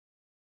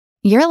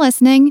You're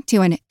listening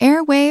to an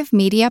Airwave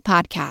Media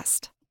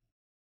Podcast.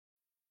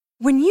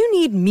 When you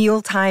need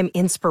mealtime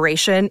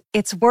inspiration,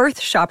 it's worth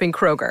shopping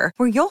Kroger,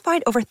 where you'll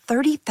find over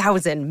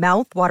 30,000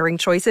 mouth-watering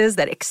choices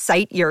that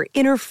excite your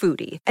inner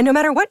foodie. And no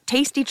matter what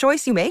tasty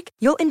choice you make,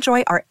 you'll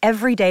enjoy our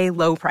everyday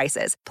low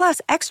prices, plus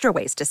extra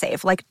ways to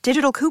save, like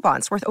digital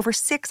coupons worth over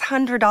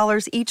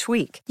 $600 each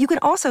week. You can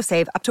also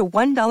save up to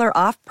 $1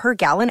 off per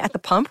gallon at the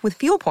pump with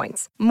fuel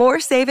points.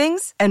 More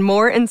savings and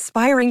more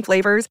inspiring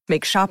flavors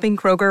make shopping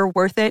Kroger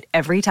worth it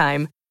every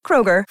time.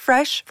 Kroger,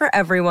 fresh for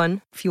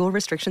everyone. Fuel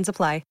restrictions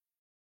apply.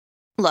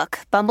 Look,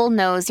 Bumble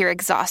knows you're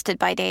exhausted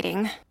by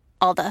dating.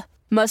 All the,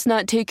 must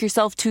not take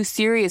yourself too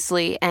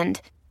seriously, and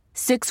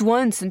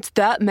 6'1" since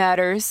that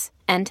matters,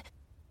 and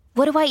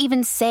what do I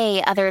even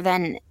say other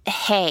than,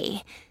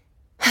 hey?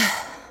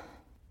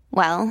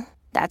 Well,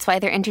 that's why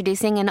they're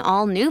introducing an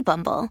all-new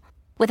Bumble,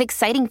 with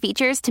exciting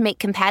features to make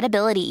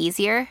compatibility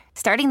easier,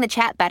 starting the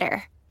chat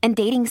better, and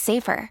dating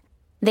safer.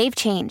 They've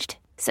changed,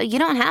 so you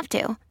don't have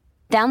to.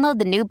 Download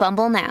the new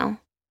Bumble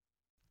now.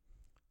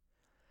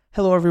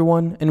 Hello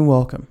everyone, and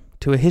welcome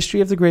to a History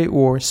of the Great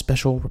War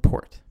special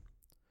report.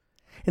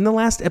 In the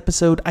last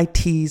episode, I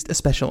teased a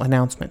special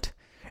announcement,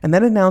 and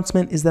that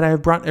announcement is that I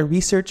have brought a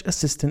research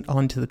assistant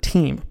onto the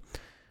team.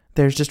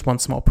 There's just one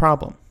small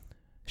problem.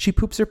 She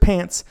poops her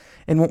pants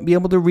and won't be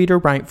able to read or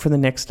write for the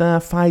next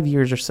 5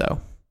 years or so.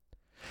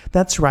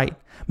 That's right,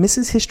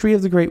 Mrs. History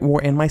of the Great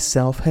War and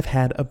myself have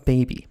had a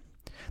baby.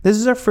 This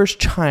is our first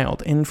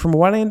child, and from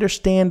what I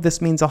understand,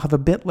 this means I'll have a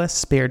bit less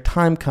spare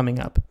time coming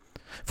up.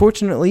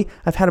 Fortunately,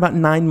 I've had about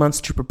 9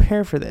 months to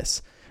prepare for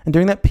this, and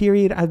during that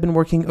period, I've been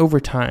working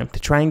overtime to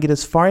try and get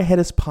as far ahead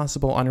as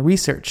possible on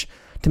research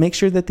to make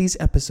sure that these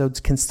episodes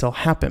can still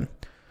happen.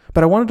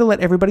 But I wanted to let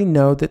everybody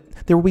know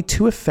that there will be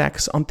two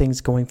effects on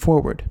things going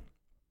forward.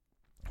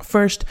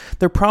 First,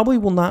 there probably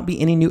will not be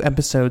any new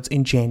episodes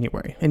in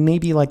January, and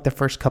maybe like the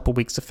first couple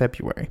weeks of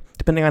February,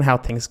 depending on how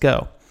things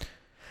go.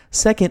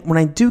 Second, when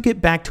I do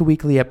get back to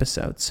weekly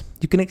episodes,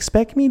 you can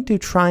expect me to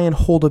try and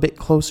hold a bit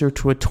closer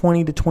to a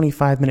 20 to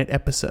 25 minute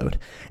episode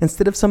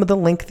instead of some of the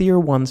lengthier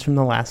ones from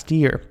the last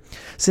year,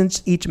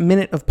 since each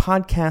minute of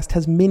podcast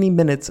has many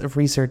minutes of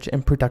research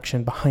and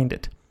production behind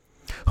it.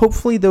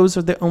 Hopefully those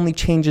are the only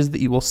changes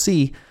that you will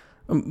see,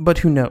 but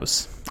who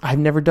knows? I've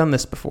never done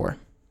this before.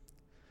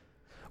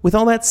 With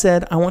all that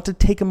said, I want to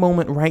take a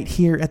moment right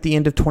here at the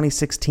end of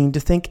 2016 to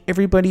thank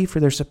everybody for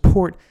their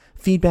support,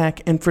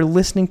 feedback, and for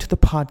listening to the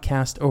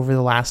podcast over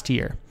the last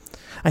year.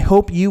 I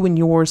hope you and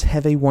yours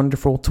have a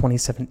wonderful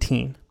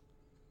 2017.